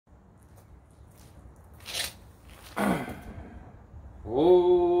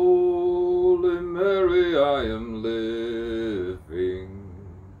Holy Mary, I am living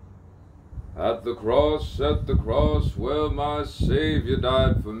at the cross where my Savior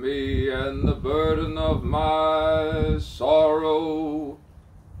died for me, and the burden of my sorrow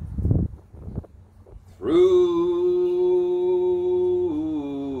through.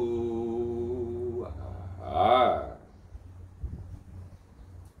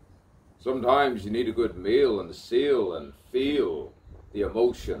 Sometimes you need a good meal and seal and feel the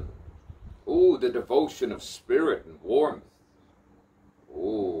emotion. Oh, the devotion of spirit and warmth.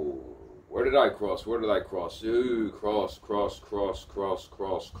 Oh, where did I cross? Where did I cross? Ooh, cross.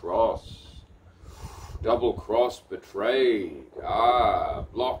 Double cross betrayed.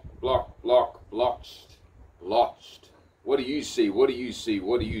 Blotched. What do you see? What do you see?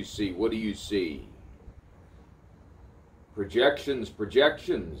 What do you see? What do you see? Projections,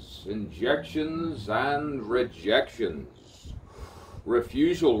 injections and rejections.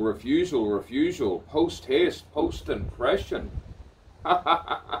 Refusal, post-haste, post-impression.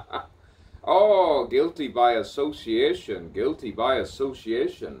 Oh, guilty by association.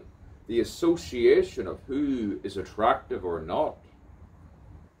 The association of who is attractive or not.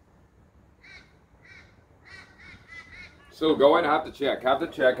 Still going, have to check.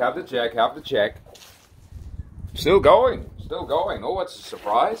 Still going. Oh, it's a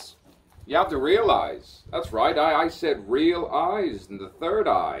surprise. You have to realize. That's right, I said real eyes, and the third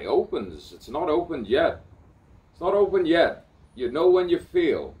eye opens. It's not opened yet. You know when you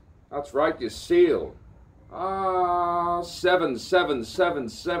feel. That's right, you seal. 7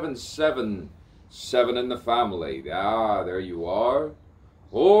 in the family. There you are.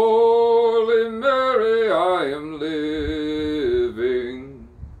 Holy Mary, I am living.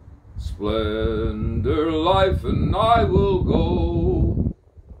 Splendor life, and I will go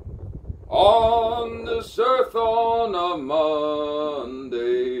on this earth on a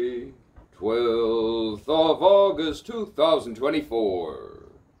Monday, 12th of August, 2024.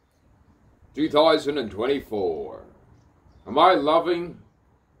 Am I loving?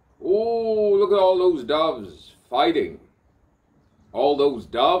 Oh, look at all those doves fighting. All those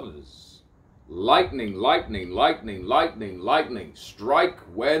doves. Lightning. Strike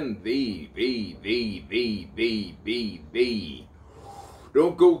when thee.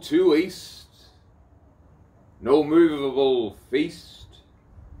 Don't go too east. No movable feast.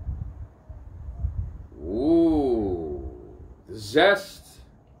 Ooh. The zest.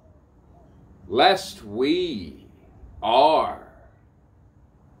 Lest we are.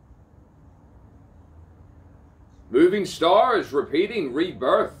 Moving stars repeating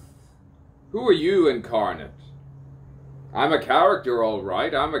rebirth. Who are you, incarnate? I'm a character, all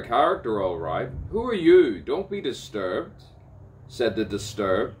right. Who are you? Don't be disturbed, said the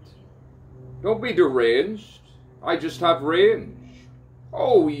disturbed. Don't be deranged. I just have range.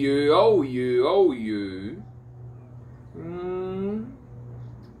 Oh, you. Oh, you.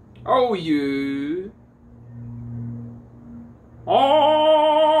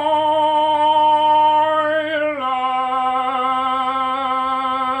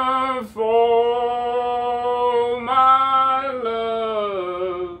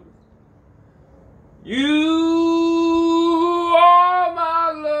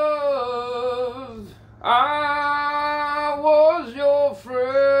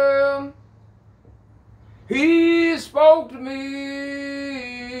 He spoke to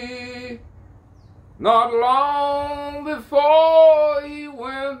me not long before he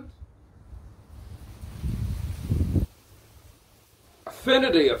went.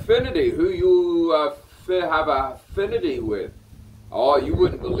 Affinity, who you have affinity with. Oh, you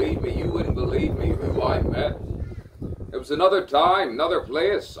wouldn't believe me who I met. It was another time, another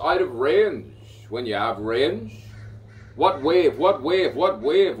place, out of range. When you have range, what wave, what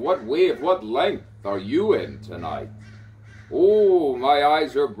length are you in tonight? Oh, my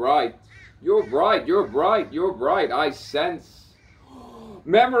eyes are bright. You're bright. I sense.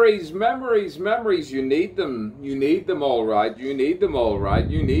 Memories. You need them all right.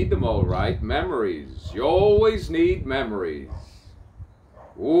 Memories. You always need memories.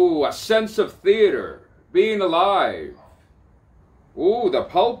 Ooh, a sense of theater, being alive. Ooh, the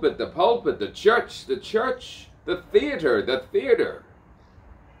pulpit, the church, the theater.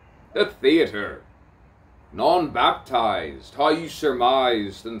 Non-baptized, how you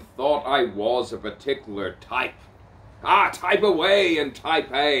surmised and thought I was a particular type. Type away in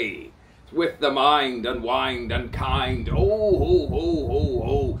Taipei, with the mind and wind and kind.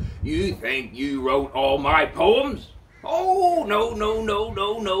 Oh, you think you wrote all my poems? Oh,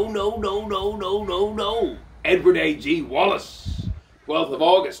 no. Edward A.G. Wallace, 12th of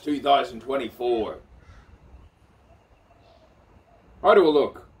August, 2024. How do I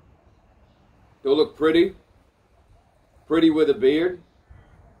look? Do I look pretty? Pretty with a beard?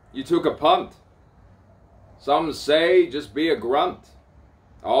 You took a punt. Some say just be a grunt.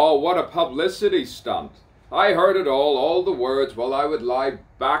 Oh, what a publicity stunt. I heard it all the words, while I would lie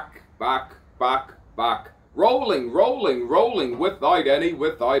back, back, back, back. Rolling, rolling, rolling, without any,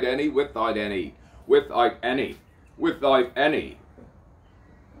 without any, without any, without any, without any.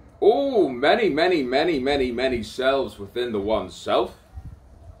 Oh, many, many, many, many, many selves within the one self.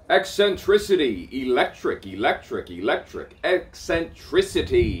 Eccentricity, electric, electric, electric,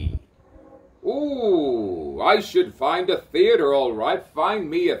 eccentricity. Ooh, I should find a theater, all right. Find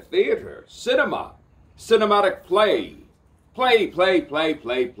me a theater. Cinema. Cinematic play. Play, play, play,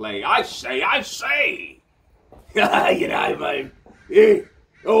 play, play. I say, I say. You know, mate. Yeah.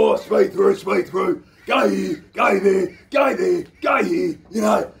 Oh, straight through. Go here, go there, go there, go here. You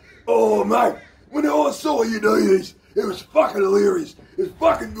know. Oh, mate. When I saw you do this, it was fucking hilarious. It was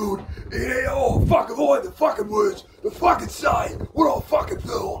fucking good. Yeah, oh, fuck, avoid the fucking words. The fucking say what I fucking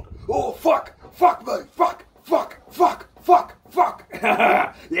thought. Oh, fuck me, fuck.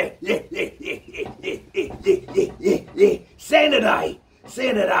 Yeah. Sanity.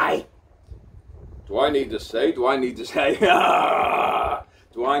 Do I need to say? Do I need to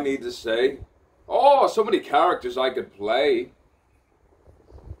say? Oh, so many characters I could play.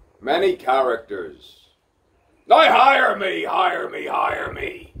 Many characters. Hire me.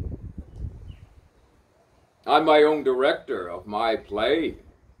 I'm my own director of my play.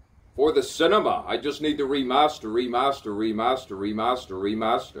 For the cinema, I just need to remaster.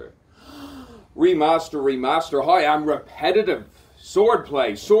 Hi, I'm repetitive.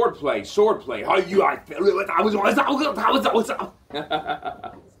 Swordplay. How you? I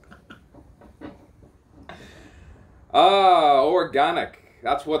organic.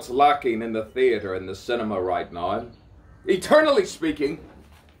 That's what's lacking in the theater and the cinema right now. Eternally speaking,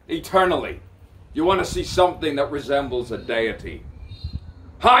 eternally. You want to see something that resembles a deity.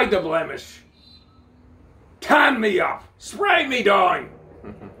 Hide the blemish. Tan me up. Spray me down.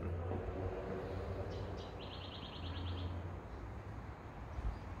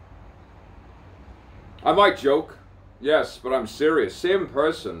 I might joke. Yes, but I'm serious. Same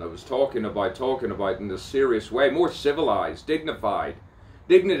person that was talking about in a serious way. More civilized, dignified.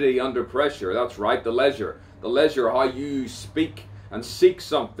 Dignity under pressure. That's right. The leisure how you speak and seek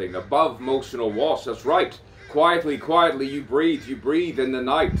something above emotional wash. That's right. Quietly, you breathe in the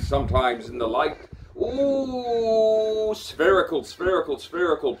night, sometimes in the light. Ooh, spherical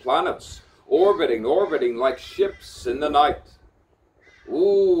planets, orbiting like ships in the night.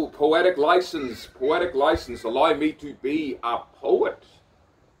 Ooh, poetic license, allow me to be a poet.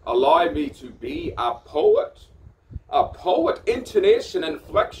 A poet, intonation,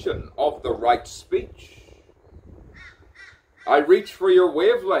 inflection of the right speech. I reach for your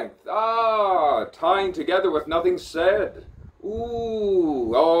wavelength. Tying together with nothing said.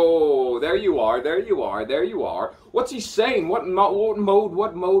 Ooh, oh, there you are. What's he saying? What mode?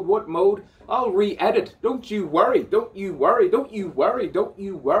 I'll re-edit. Don't you worry.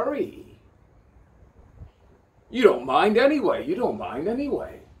 You don't mind anyway.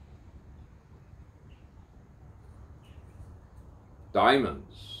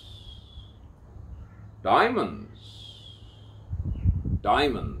 Diamonds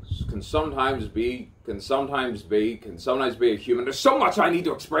can sometimes be a human. There's so much I need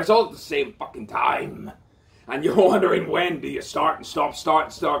to express all at the same fucking time. And you're wondering, when do you start and stop? I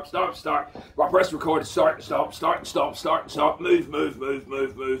press record, start and stop, move,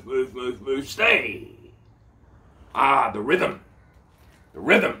 stay. The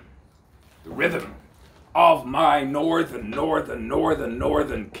rhythm of my northern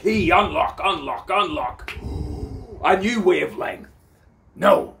key. Unlock. A new wavelength.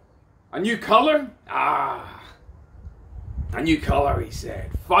 No. A new color? A new color, he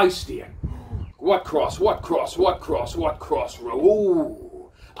said. Faustian. What cross? Ooh.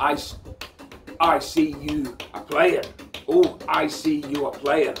 I see you a-playing. Ooh, I see you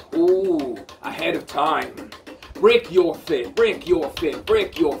a-playing. Ooh, ahead of time. Break your fit. Break your fit.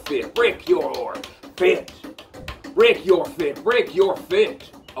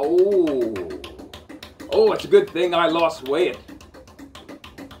 Oh, it's a good thing I lost weight.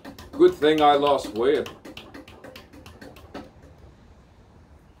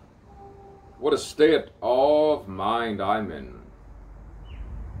 What a state of mind I'm in.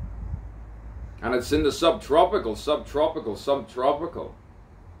 And it's in the subtropical.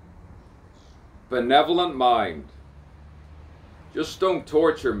 Benevolent mind. Just don't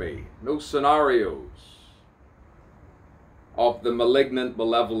torture me. No scenarios of the malignant,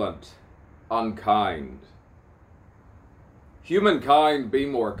 malevolent, unkind. Humankind, be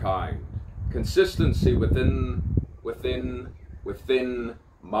more kind. Consistency within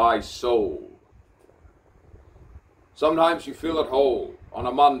my soul. Sometimes you feel at whole on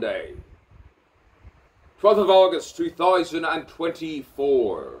a Monday. 12th of August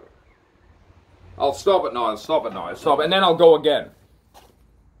 2024. I'll stop it now, and then I'll go again.